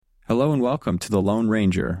Hello and welcome to The Lone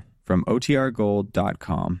Ranger from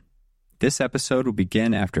OTRGold.com. This episode will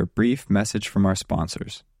begin after a brief message from our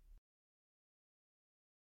sponsors.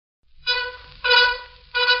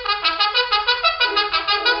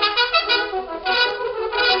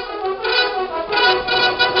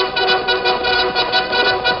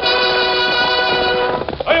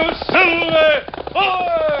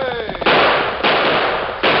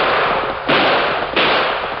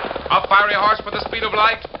 A fiery horse with the speed of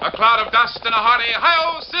light, a cloud of dust, and a hearty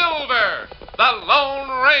 "Hi-Yo, Silver!" The Lone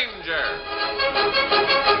Ranger.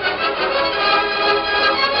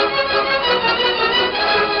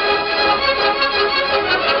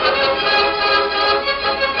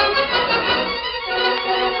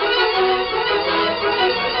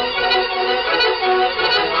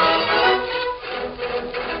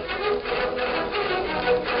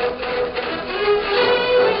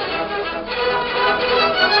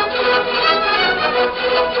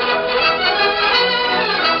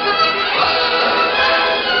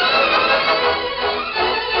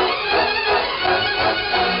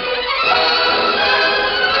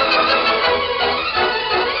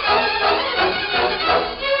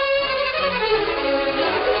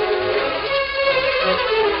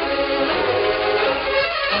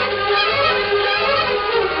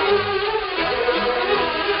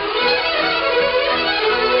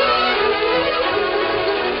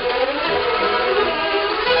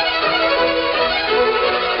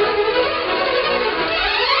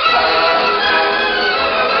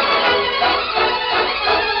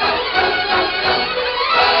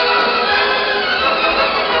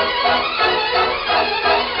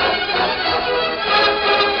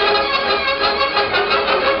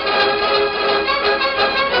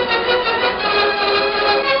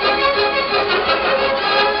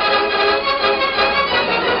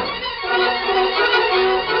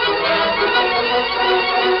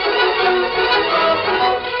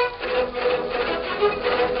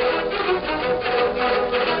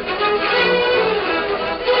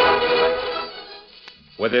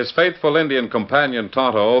 With his faithful Indian companion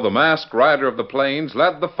Tonto, the masked rider of the plains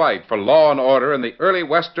led the fight for law and order in the early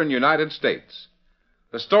western United States.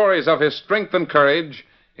 The stories of his strength and courage,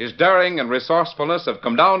 his daring and resourcefulness have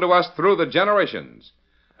come down to us through the generations.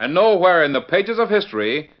 And nowhere in the pages of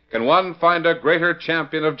history can one find a greater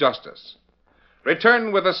champion of justice.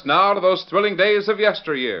 Return with us now to those thrilling days of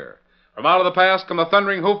yesteryear. From out of the past come the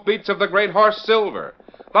thundering hoofbeats of the great horse Silver.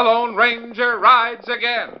 The Lone Ranger rides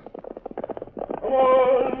again. Come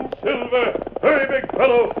on, Silver! Hurry, big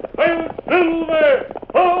fellow! I'm Silver!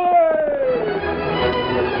 Ahoy!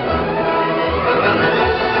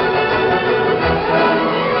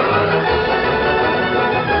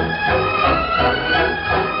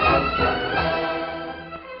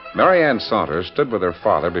 Mary Ann Saunders stood with her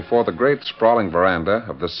father before the great sprawling veranda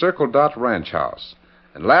of the Circle Dot Ranch House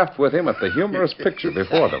and laughed with him at the humorous picture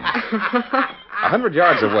before them. 100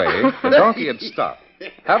 yards away, the donkey had stopped.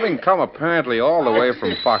 Having come apparently all the way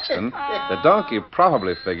from Foxton, the donkey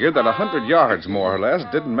probably figured that 100 yards, more or less,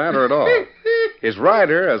 didn't matter at all. His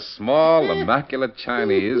rider, a small, immaculate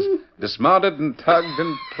Chinese, dismounted and tugged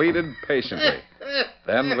and pleaded patiently.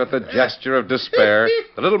 Then, with a gesture of despair,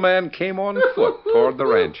 the little man came on foot toward the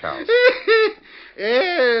ranch house.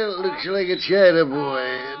 Yeah, looks like a China boy.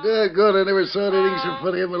 Doggone, I never saw anything so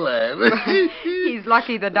funny in my life. He's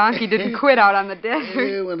lucky the donkey didn't quit out on the desert.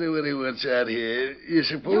 I wonder what he wants out here. You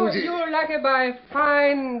suppose You're lucky by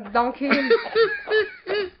fine donkey. No,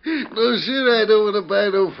 sir, I don't want to buy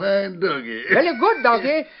no fine donkey. Very good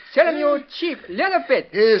donkey. Selling you cheap little bit.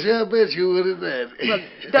 Yes, I'll bet you would at that. Well,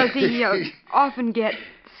 does he often get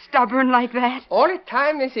stubborn like that? All the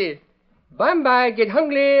time, you see. By get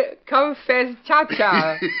hungry, come fast, chow.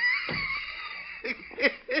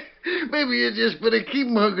 Maybe you just better keep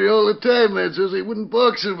him hungry all the time, man, so he wouldn't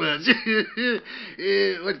balk so much.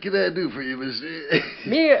 What can I do for you, mister?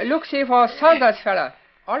 Me look see for Saunders fella.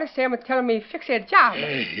 All the same tell me fix a job.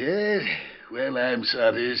 Yes? Well, I'm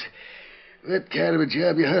Saunders. What kind of a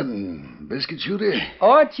job you hunting? Biscuit shooter?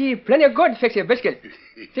 Oh, gee, plenty good fix your biscuit.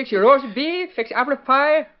 Fix your roast beef, fix apple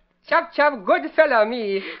pie. Chop, good fella,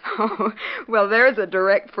 me. Oh, well, there's a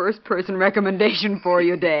direct first-person recommendation for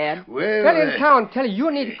you, Dad. Well, Tell in town, tell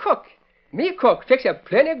you need cook. Me cook, fix a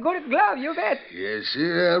plenty good glove, you bet. Yes,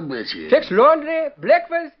 sir, I'll bet you. Fix laundry,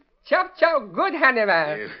 breakfast, chop, good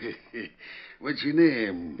handyman. What's your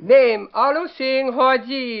name? Name, Alu Singh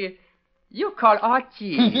Hoji. You call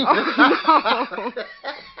Archie. Oh, no.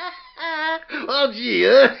 Archie,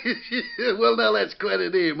 huh? Well, now that's quite a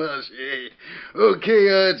name, I'll say. Okay,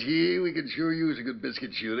 Archie, we can sure use a good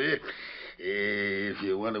biscuit shooter. If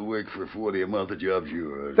you want to work for $40 a month, the job's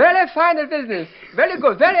yours. Very fine business. Very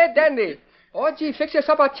good. Very dandy. Oh, gee, fix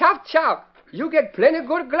yourself a chop. You get plenty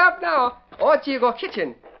good glove now. Oh, gee, go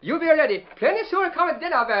kitchen. You be ready. Plenty soon come at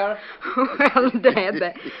dinner bell. Well,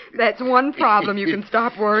 Dad, that's one problem you can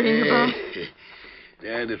stop worrying about.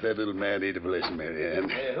 And if that little man ain't a blessing, Marianne.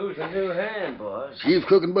 Hey, who's the new hand, boss? Chief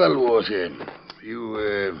cook and bottle washer.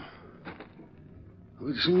 You,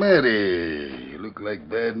 what's the matter? You look like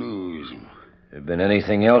bad news. There been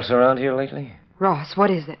anything else around here lately? Ross, what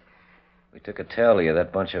is it? We took a tally of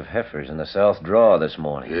that bunch of heifers in the south draw this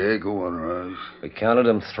morning. Yeah, go on, Ross. We counted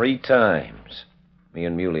them 3 times. Me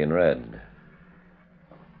and Muley and Red.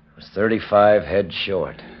 It was 35 head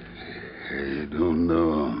short. I don't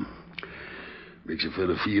know. Makes a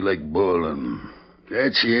fella feel like bawling.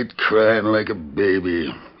 That's it, crying like a baby.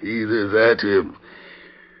 Either that or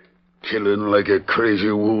killing like a crazy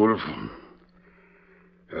wolf.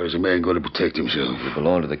 How's a man going to protect himself? You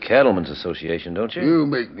belong to the Cattlemen's Association, don't you? You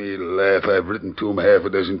make me laugh. I've written to them half a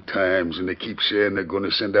dozen times, and they keep saying they're going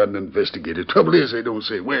to send out an investigator. Trouble is, they don't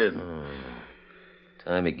say when.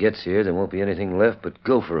 Time he gets here, there won't be anything left but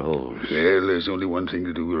gopher holes. Well, there's only one thing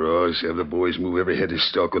to do, Ross. Have the boys move every head of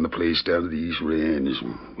stock on the place down to the East Range.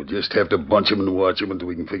 We'll just have to bunch them and watch them until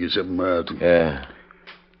we can figure something out. Yeah.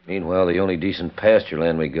 Meanwhile, the only decent pasture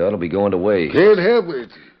land we got will be going to waste. Can't help it.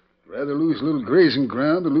 Rather lose a little grazing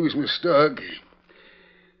ground than lose my stock.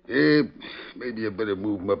 Yeah, maybe I better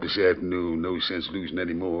move them up this afternoon. No sense losing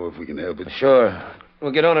any more if we can help it. Sure.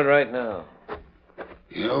 We'll get on it right now.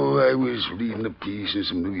 You know, I was reading a piece in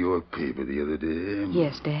some New York paper the other day.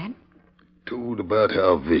 Yes, Dad? Told about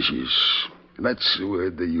how vicious, and that's the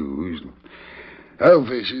word they used, how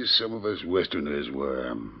vicious some of us Westerners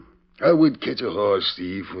were. I would catch a horse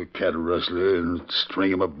thief or cattle rustler and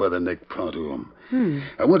string him up by the neck pronto.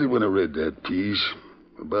 I wondered when I read that piece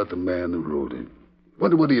about the man who wrote it.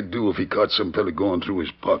 Wondered what he'd do if he caught some fella going through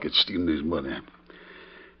his pockets, stealing his money,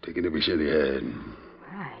 taking every cent he had.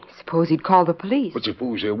 I suppose he'd call the police. But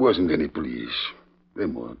suppose there wasn't any police.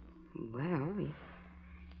 Then what? Well,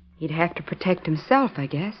 he'd have to protect himself, I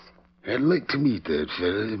guess. I'd like to meet that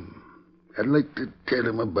fella. I'd like to tell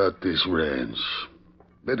him about this ranch.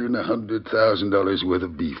 Better than $100,000 worth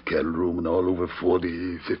of beef cattle roaming all over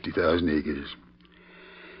 50,000 acres.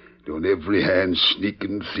 On every hand,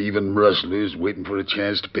 sneaking, thieving rustlers waiting for a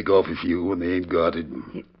chance to pick off a few when they ain't got it.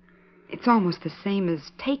 It's almost the same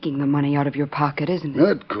as taking the money out of your pocket, isn't it?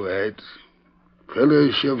 Not quite.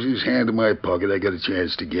 Fella shoves his hand in my pocket, I got a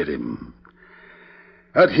chance to get him.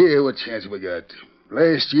 Out here, what chance have I got?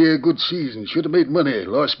 Last year, good season. Should have made money.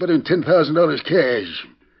 Lost better than $10,000 cash.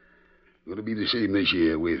 Gonna be the same this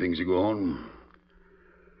year, the way things are going.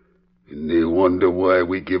 And they wonder why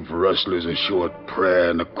we give rustlers a short prayer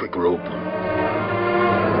and a quick rope.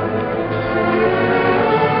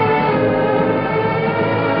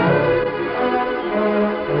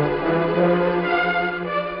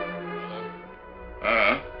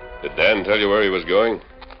 Did Dan tell you where he was going?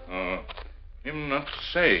 Him not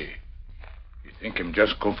say. You think him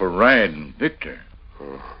just go for ride and Victor.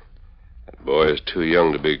 That boy is too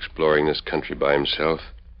young to be exploring this country by himself.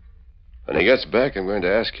 When he gets back, I'm going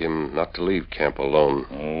to ask him not to leave camp alone.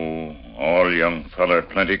 Oh, all young feller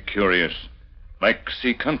plenty curious. Like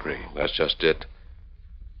see country. That's just it.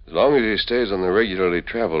 As long as he stays on the regularly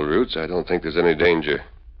traveled routes, I don't think there's any danger.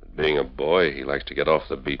 But being a boy, he likes to get off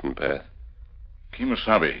the beaten path.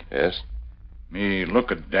 Kimasabi. Yes? Me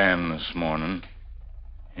look at Dan this morning.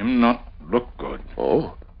 Him not look good.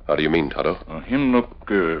 Oh? How do you mean, Tonto? Him look,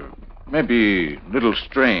 maybe little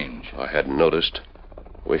strange. I hadn't noticed.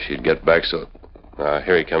 Wish he'd get back so...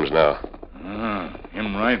 here he comes now.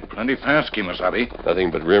 Him ride plenty fast, Kimasabi.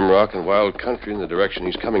 Nothing but rim rock and wild country in the direction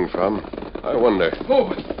he's coming from. I wonder...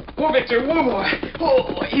 Oh, Victor, whoa, boy.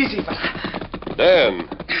 Oh, easy, fella. Dan!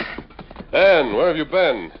 Dan, where have you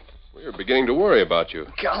been? We were beginning to worry about you.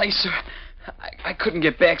 Golly, sir. I couldn't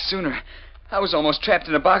get back sooner. I was almost trapped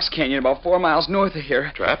in a box canyon about 4 miles north of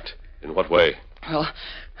here. Trapped? In what way? Well,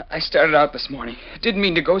 I started out this morning. Didn't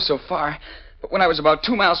mean to go so far. But when I was about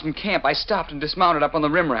 2 miles from camp, I stopped and dismounted up on the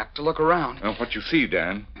rim rack to look around. What you see,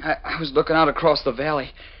 Dan? I was looking out across the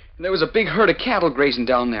valley. And there was a big herd of cattle grazing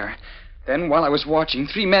down there. Then, while I was watching,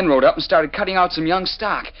 3 men rode up and started cutting out some young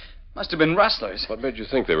stock. Must have been rustlers. What made you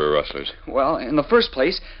think they were rustlers? Well, in the first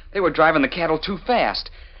place, they were driving the cattle too fast.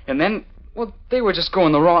 And then, well, they were just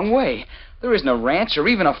going the wrong way. There isn't a ranch or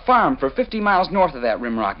even a farm for 50 miles north of that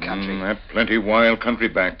rimrock country. That plenty wild country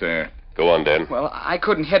back there. Go on, Dan. Well, I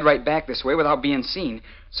couldn't head right back this way without being seen.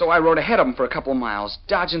 So I rode ahead of them for a couple miles,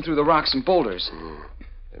 dodging through the rocks and boulders.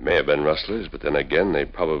 They They may have been rustlers, but then again, they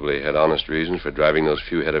probably had honest reasons for driving those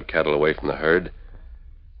few head of cattle away from the herd.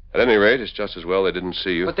 At any rate, it's just as well they didn't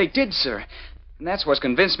see you. But they did, sir. And that's what's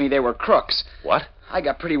convinced me they were crooks. What? I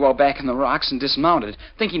got pretty well back in the rocks and dismounted,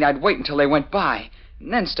 thinking I'd wait until they went by,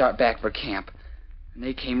 and then start back for camp. And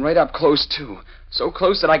they came right up close, too. So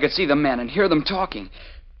close that I could see the men and hear them talking.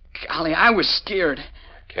 Golly, I was scared.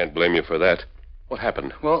 I can't blame you for that. What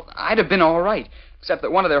happened? Well, I'd have been all right, except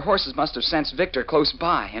that one of their horses must have sensed Victor close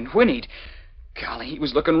by and whinnied. Golly, he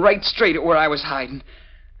was looking right straight at where I was hiding.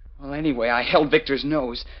 Well, anyway, I held Victor's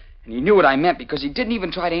nose, and he knew what I meant because he didn't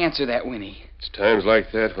even try to answer that whinny. It's times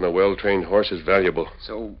like that when a well-trained horse is valuable.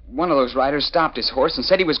 So one of those riders stopped his horse and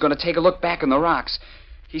said he was going to take a look back in the rocks.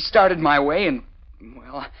 He started my way and,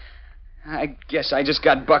 well, I guess I just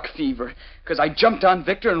got buck fever, because I jumped on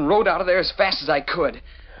Victor and rode out of there as fast as I could.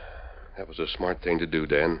 That was a smart thing to do,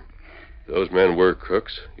 Dan. If those men were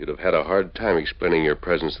crooks, you'd have had a hard time explaining your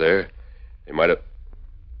presence there. They might have...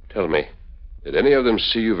 Tell me, did any of them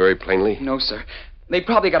see you very plainly? No, sir. They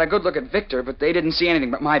probably got a good look at Victor, but they didn't see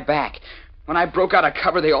anything but my back. When I broke out of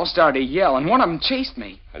cover, they all started to yell, and one of them chased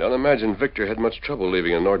me. I don't imagine Victor had much trouble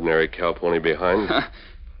leaving an ordinary cow pony behind.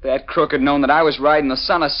 That crook had known that I was riding the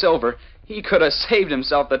Son of Silver. He could have saved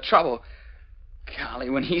himself the trouble. Golly,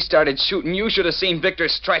 when he started shooting, you should have seen Victor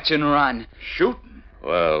stretch and run. Shooting?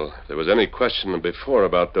 Well, if there was any question before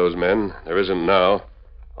about those men, there isn't now.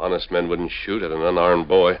 Honest men wouldn't shoot at an unarmed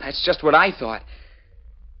boy. That's just what I thought.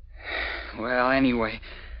 Well, anyway,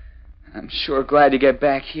 I'm sure glad to get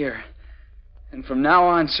back here. And from now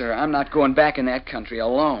on, sir, I'm not going back in that country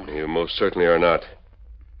alone. You most certainly are not.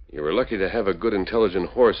 You were lucky to have a good, intelligent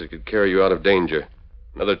horse that could carry you out of danger.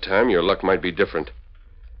 Another time, your luck might be different.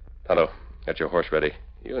 Tonto, get your horse ready.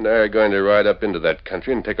 You and I are going to ride up into that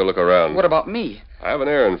country and take a look around. What about me? I have an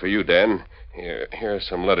errand for you, Dan. Here are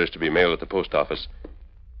some letters to be mailed at the post office.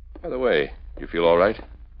 By the way, you feel all right?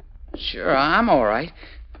 Sure, I'm all right.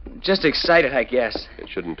 Just excited, I guess. It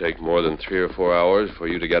shouldn't take more than 3 or 4 hours for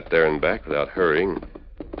you to get there and back without hurrying.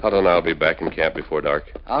 Tonto and I'll be back in camp before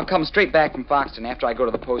dark. I'll come straight back from Foxton after I go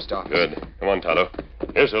to the post office. Good. Come on, Tonto.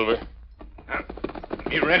 Here, Silver.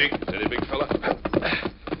 Be ready. Steady, big fella.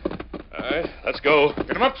 All right, let's go.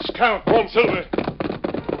 Get him up, Scout. Come on, Silver.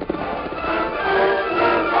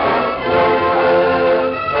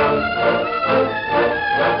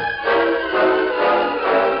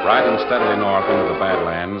 Riding steadily north into the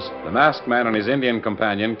Badlands, the masked man and his Indian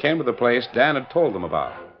companion came to the place Dan had told them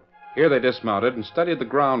about. Here they dismounted and studied the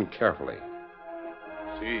ground carefully.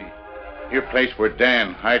 See, your place where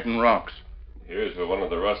Dan hiding rocks. Here's where one of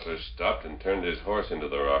the rustlers stopped and turned his horse into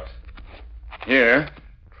the rocks. Here,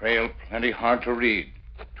 trail plenty hard to read.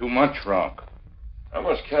 Too much rock. How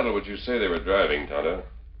much cattle would you say they were driving, Tonto?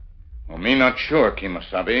 Well, me not sure,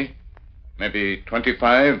 Kemosabe. Maybe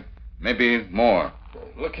 25, maybe more.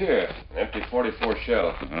 Look here, an empty 44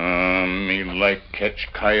 shell. Me like catch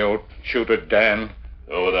coyote, shoot at Dan.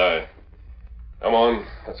 So would I. Come on,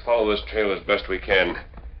 let's follow this trail as best we can.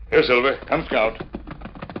 Here, Silver. Come, Scout.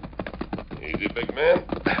 Easy, big man.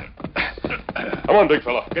 Come on, big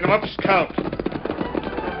fella. Get him up, Scout.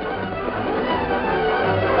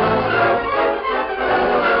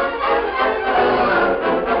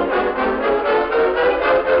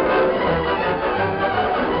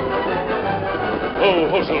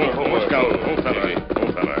 Oh, Silver. Oh, Scout.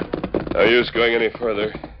 Oh, fella. No use going any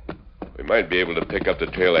further. We might be able to pick up the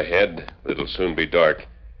trail ahead, but it'll soon be dark.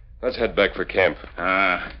 Let's head back for camp.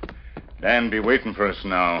 Dan be waiting for us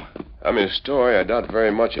now. I'm his story. I doubt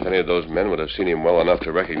very much if any of those men would have seen him well enough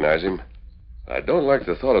to recognize him. I don't like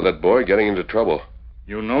the thought of that boy getting into trouble.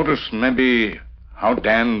 You notice maybe how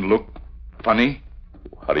Dan look funny?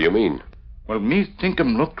 How do you mean? Well, me think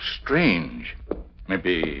him look strange.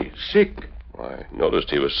 Maybe sick. I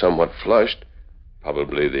noticed he was somewhat flushed.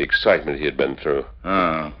 Probably the excitement he had been through.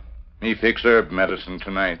 Me fix herb medicine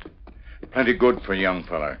tonight. Plenty good for a young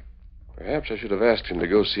feller. Perhaps I should have asked him to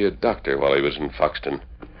go see a doctor while he was in Foxton.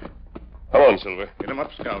 Come on, Silver. Get him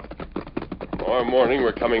up, Scout. Tomorrow morning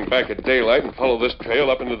we're coming back at daylight and follow this trail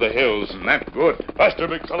up into the hills. Isn't that good? Faster,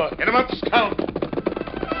 big fella. Get him up, Scout.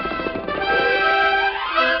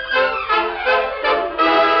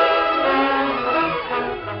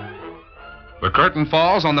 The curtain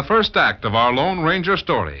falls on the first act of our Lone Ranger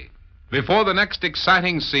story. Before the next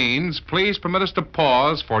exciting scenes, please permit us to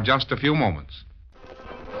pause for just a few moments.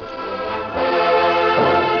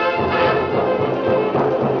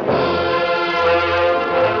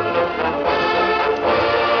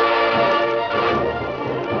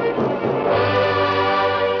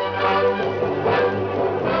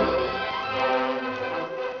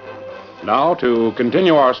 Now, to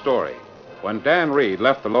continue our story. When Dan Reed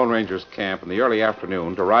left the Lone Ranger's camp in the early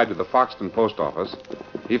afternoon to ride to the Foxton post office,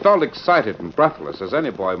 he felt excited and breathless as any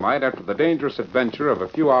boy might after the dangerous adventure of a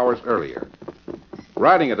few hours earlier.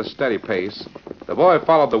 Riding at a steady pace, the boy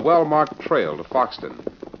followed the well-marked trail to Foxton,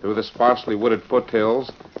 through the sparsely wooded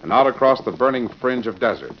foothills and out across the burning fringe of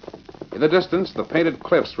desert. In the distance, the painted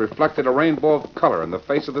cliffs reflected a rainbow of color in the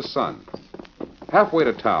face of the sun. Halfway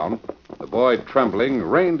to town, the boy, trembling,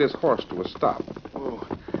 reined his horse to a stop.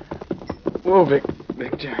 Whoa,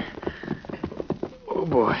 Victor. Oh,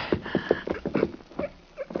 boy.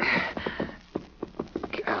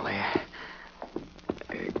 Golly,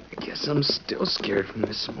 I guess I'm still scared from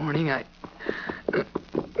this morning. I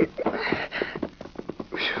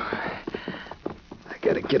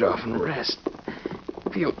gotta get off and rest.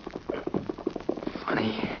 Feel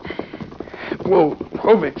funny. Whoa,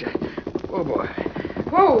 Victor. Whoa, boy.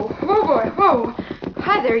 Whoa, boy, whoa.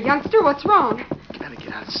 Hi there, youngster. What's wrong? Gotta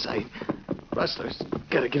get out of sight. Rustlers,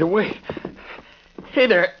 gotta get away. Hey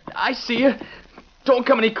there, I see you. Don't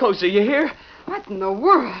come any closer, you hear? What in the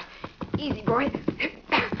world? Easy, boy.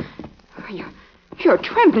 You're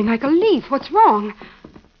trembling like a leaf. What's wrong?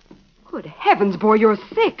 Good heavens, boy, you're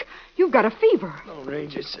sick. You've got a fever. Lone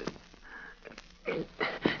Ranger said.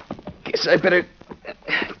 Guess I better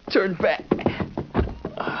turn back.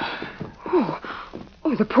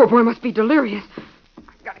 Oh, the poor boy must be delirious.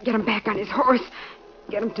 I've got to get him back on his horse.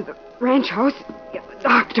 Get him to the ranch house. Get the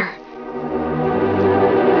doctor.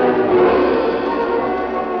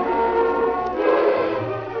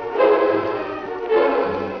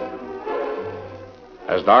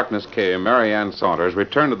 As darkness came, Mary Ann Saunders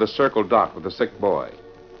returned to the Circle Dot with the sick boy.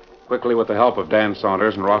 Quickly, with the help of Dan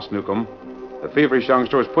Saunders and Ross Newcomb, the feverish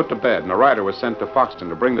youngster was put to bed, and a rider was sent to Foxton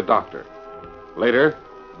to bring the doctor. Later,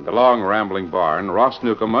 in the long, rambling barn, Ross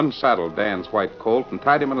Newcomb unsaddled Dan's white colt and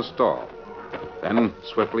tied him in a stall. Then,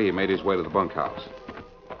 swiftly, he made his way to the bunkhouse.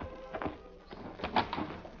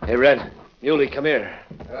 Hey, Red. Muley, come here.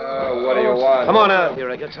 What do you want? Come on out here.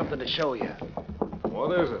 I got something to show you.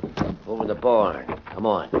 What is it? Over in the barn. Come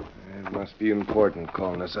on. It must be important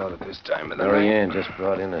calling us out at this time of the Mary night. Ann just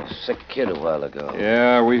brought in a sick kid a while ago.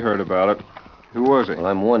 Yeah, we heard about it. Who was he? Well,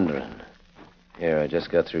 I'm wondering. Here, I just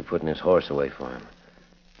got through putting his horse away for him.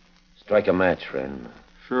 Strike a match, friend.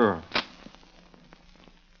 Sure.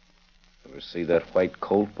 Ever see that white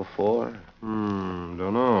colt before? Don't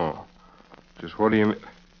know. Just what do you mean?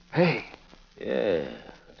 Hey, Yeah,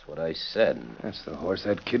 that's what I said. that's the horse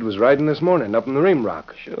that kid was riding this morning up in the Ream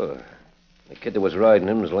Rock. Sure. The kid that was riding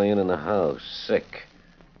him was laying in the house, sick.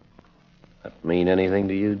 That mean anything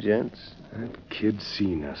to you, gents? That kid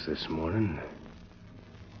seen us this morning.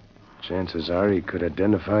 Chances are he could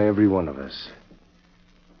identify every one of us.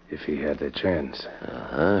 If he had the chance.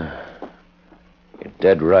 Uh-huh. You're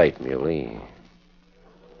dead right, Muley.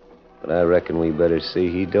 But I reckon we better see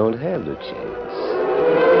he don't have the chance.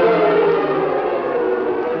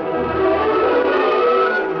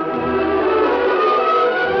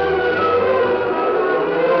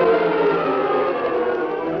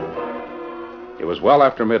 It was well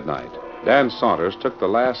after midnight. Dan Saunders took the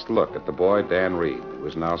last look at the boy, Dan Reed, who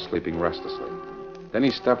was now sleeping restlessly. Then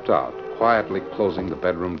he stepped out, quietly closing the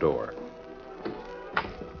bedroom door.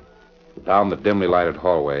 Down the dimly lighted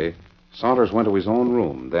hallway, Saunders went to his own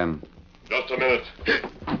room, then... Just a minute.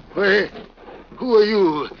 Wait, who are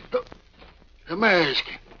you? A mask.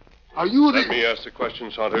 Are you the... Let me ask the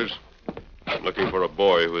question, Saunders. I'm looking for a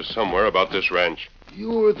boy who is somewhere about this ranch.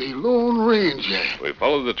 You're the Lone Ranger. We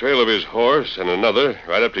followed the trail of his horse and another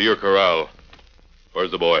right up to your corral.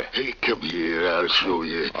 Where's the boy? Hey, come here. I'll show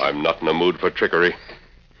you. I'm not in a mood for trickery.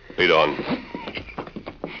 Lead on.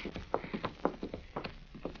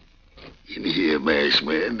 In here, masked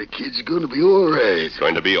man. The kid's gonna be all right.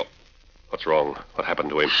 Going to be... What's wrong? What happened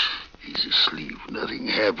to him? He's asleep. Nothing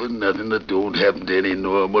happened. Nothing that don't happen to any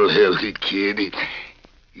normal, healthy kid.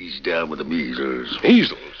 He's down with the measles.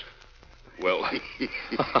 Measles? Well...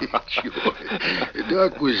 Sure. The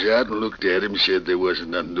doc was out and looked at him, said there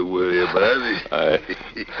wasn't nothing to worry about.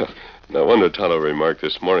 No wonder Tonto remarked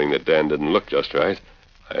this morning that Dan didn't look just right.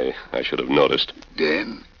 I should have noticed.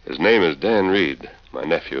 Dan? His name is Dan Reed, my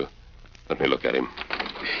nephew. Let me look at him.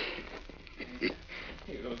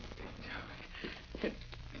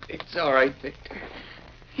 It's all right, Victor.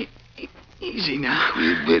 Easy now.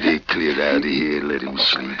 We'd better clear out of here and let him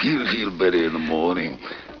sleep. He'll feel better in the morning.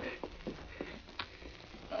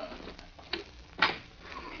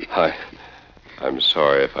 I'm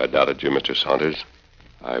sorry if I doubted you, Mr. Saunders.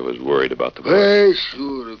 I was worried about the boy. Why,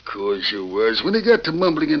 sure, of course you was. When he got to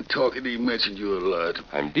mumbling and talking, he mentioned you a lot.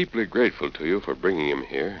 I'm deeply grateful to you for bringing him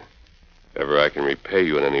here. If ever I can repay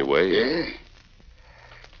you in any way... Yeah?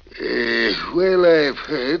 Well, I've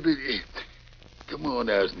heard. Come on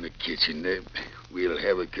out in the kitchen. We'll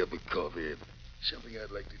have a cup of coffee. Something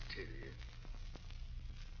I'd like to tell you.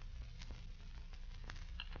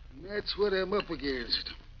 And that's what I'm up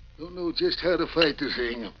against. Don't know just how to fight the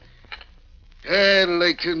thing. I'd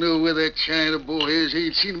like to know where that China boy is.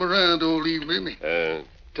 Ain't seen him around all evening.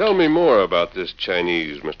 Tell me more about this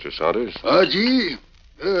Chinese, Mr. Saunders. Gee.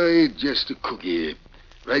 Just a cookie.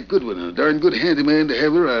 Right good one. A darn good handyman to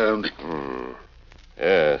have around.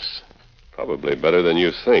 Yes. Probably better than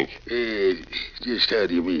you think. Just how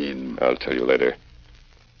do you mean? I'll tell you later.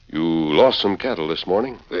 You lost some cattle this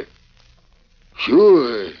morning?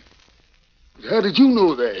 Sure. How did you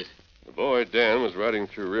know that? The boy Dan was riding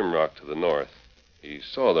through Rimrock to the north. He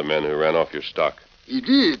saw the men who ran off your stock. He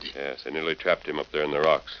did? Yes, they nearly trapped him up there in the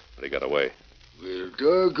rocks, but he got away. Well,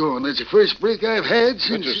 doggone, that's the first break I've had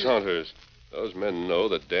since... Mr. Saunders, those men know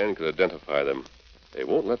that Dan could identify them. They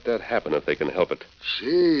won't let that happen if they can help it. Say,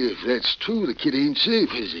 if that's true, the kid ain't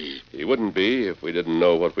safe, is he? He wouldn't be if we didn't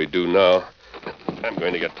know what we do now. I'm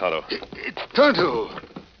going to get Tonto. Tonto?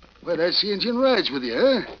 Well, that's the engine rides with you,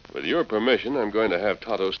 huh? With your permission, I'm going to have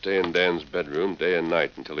Tonto stay in Dan's bedroom day and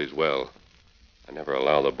night until he's well. I never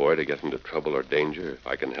allow the boy to get into trouble or danger if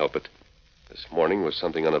I can help it. This morning was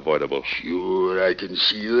something unavoidable. Sure, I can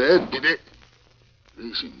see that.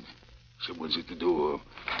 Listen, someone's at the door.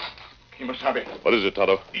 Kimosabe. What is it,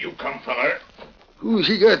 Tonto? You come, feller. Who's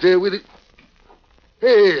he got there with it?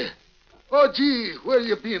 Hey, gee, where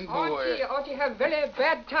you been, boy? Gee, have very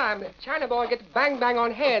bad time. China boy get bang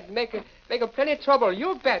on head, make a plenty trouble.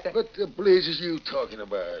 You bet. What the blazes you talking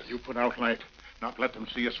about? You put out light. Not let them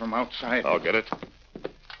see us from outside. I'll get it.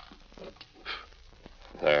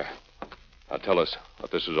 There. Now tell us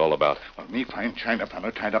what this is all about. Well, me find China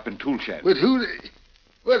fella tied up in tool shed. But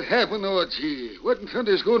what happened, gee? What in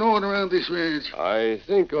thunder's going on around this ranch? I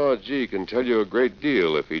think R.G. can tell you a great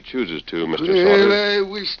deal if he chooses to, Mr. Well, Saunders. I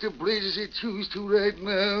wish the blazes he'd choose to right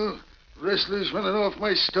now. Rustlers running off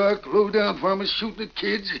my stock, low-down farmers shooting at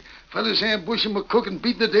kids, fellas ambushing my cook and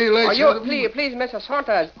beating the daylights out of me. Please, Mr.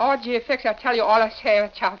 Saunders, R.G. fix, I'll tell you all I say,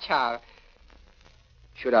 chow.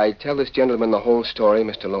 Should I tell this gentleman the whole story,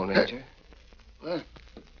 Mr. Lone Ranger?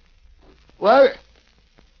 What?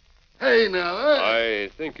 Hey, now, I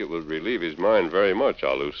think it would relieve his mind very much,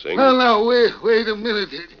 Alu Singh. Now, wait a minute.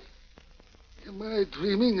 Am I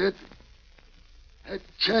dreaming that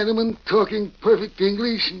Chinaman talking perfect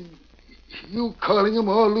English and you calling him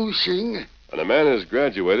Alu Singh? When a man has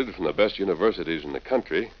graduated from the best universities in the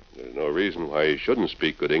country, there's no reason why he shouldn't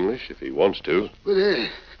speak good English if he wants to. But,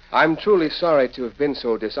 I'm truly sorry to have been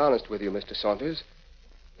so dishonest with you, Mr. Saunders.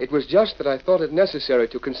 It was just that I thought it necessary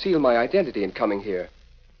to conceal my identity in coming here.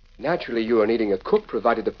 Naturally, you are needing a cook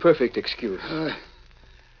provided the perfect excuse.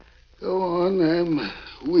 Go on. I'm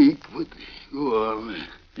weak, but go on.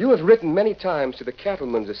 You have written many times to the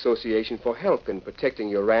Cattlemen's Association for help in protecting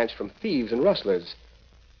your ranch from thieves and rustlers.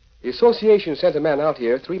 The association sent a man out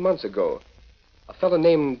here 3 months ago. A fellow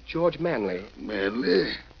named George Manley.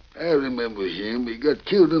 Manley? I remember him. He got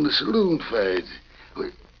killed in the saloon fight.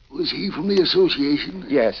 Was he from the association?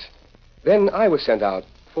 Yes. Then I was sent out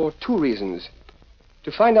for 2 reasons.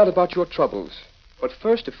 To find out about your troubles, but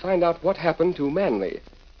first to find out what happened to Manley.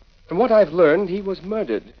 From what I've learned, he was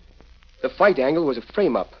murdered. The fight angle was a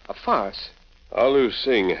frame-up, a farce. Alu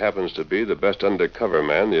Singh happens to be the best undercover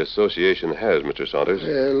man the association has, Mr. Saunders.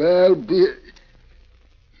 Well, I'll be...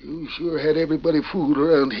 You sure had everybody fooled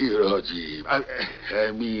around here, R.G.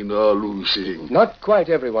 I mean, Alu Singh. Not quite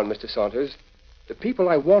everyone, Mr. Saunders. The people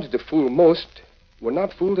I wanted to fool most were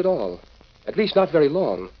not fooled at all. At least not very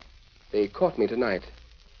long. They caught me tonight.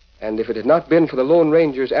 And if it had not been for the Lone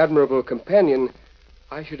Ranger's admirable companion,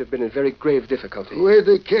 I should have been in very grave difficulty. Where'd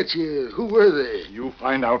they catch you? Who were they? You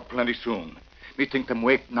find out plenty soon. Me think them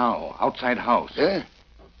wake now, outside house. Huh?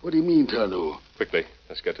 What do you mean, Tonto? Quickly,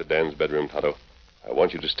 let's get to Dan's bedroom, Tonto. I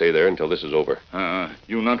want you to stay there until this is over.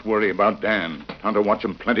 You not worry about Dan. Tonto watch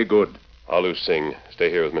him plenty good. Alu Singh, stay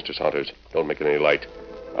here with Mr. Saunders. Don't make any light.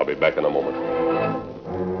 I'll be back in a moment.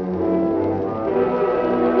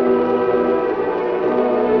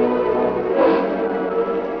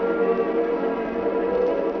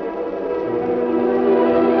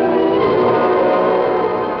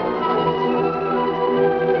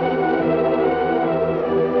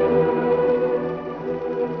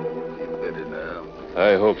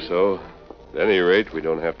 I hope so. At any rate, we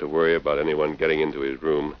don't have to worry about anyone getting into his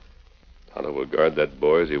room. Tonto will guard that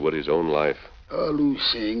boy as he would his own life. Alu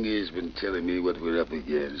Singh has been telling me what we're up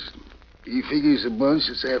against. He figures the bunch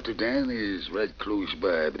that's after Dan is right close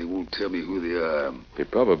by, but he won't tell me who they are. He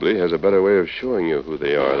probably has a better way of showing you who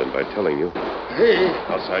they are than by telling you. Hey!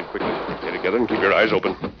 Outside, quickly. Get together and keep your eyes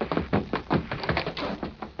open.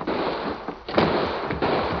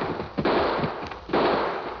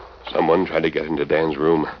 Someone tried to get into Dan's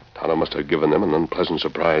room. Tonto must have given them an unpleasant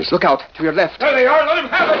surprise. Look out, to your left. There they are. Let him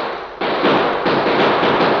have it.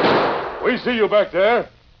 We see you back there.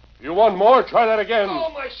 If you want more, try that again.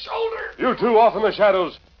 Oh, my shoulder. You two off in the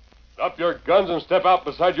shadows. Drop your guns and step out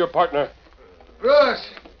beside your partner. Ross!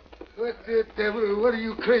 What the devil? What are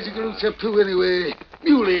you crazy groups up to anyway?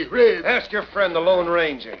 Muley, Red. Ask your friend, the Lone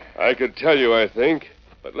Ranger. I could tell you, I think.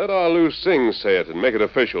 But let Ah Lu Sing say it and make it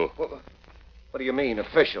official. What do you mean,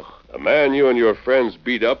 official? The man you and your friends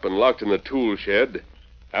beat up and locked in the tool shed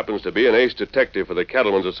happens to be an ace detective for the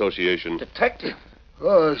Cattlemen's Association. Detective?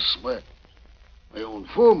 Ross, my own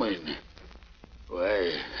foreman.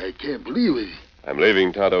 Why, I can't believe it. I'm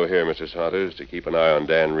leaving Tonto here, Mr. Saunders, to keep an eye on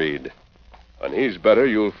Dan Reed. When he's better,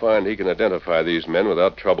 you'll find he can identify these men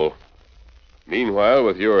without trouble. Meanwhile,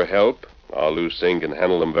 with your help, Ah Lu Sing can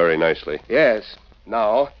handle them very nicely. Yes,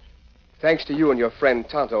 now, thanks to you and your friend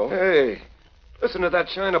Tonto. Hey, listen to that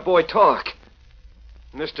China boy talk.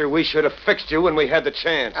 Mister, we should have fixed you when we had the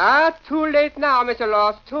chance. Too late now, Mr.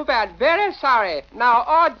 Ross. Too bad. Very sorry. Now,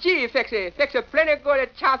 RG fix it. Fix it plenty good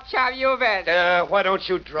chop, you bet. Why don't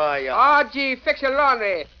you dry up? RG fix your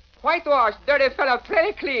laundry. Whitewash, dirty fella,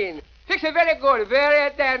 plenty clean. Fix it very good,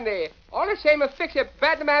 very dandy. All the same as fix it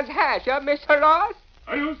bad man's hash, Mr. Ross?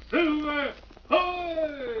 Are you silver?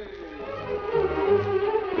 Hoy!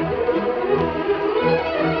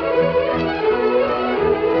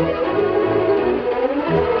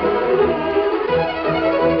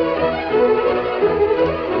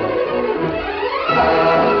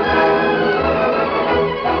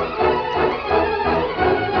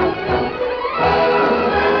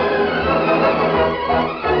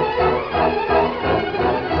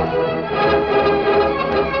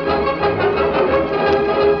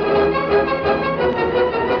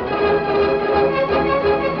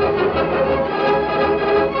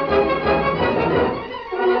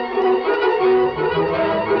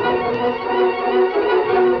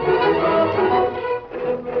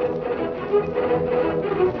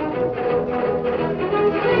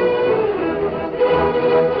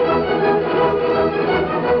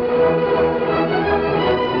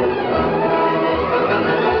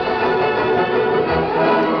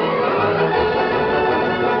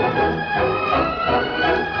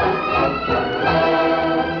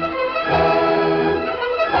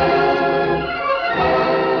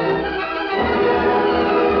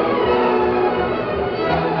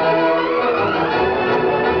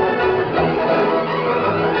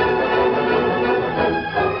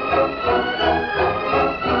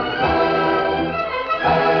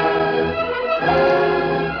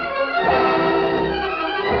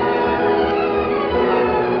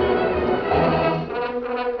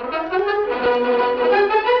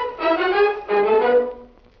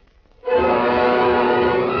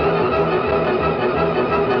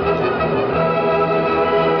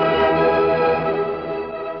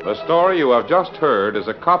 The story you have just heard is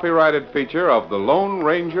a copyrighted feature of the Lone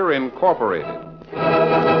Ranger Incorporated.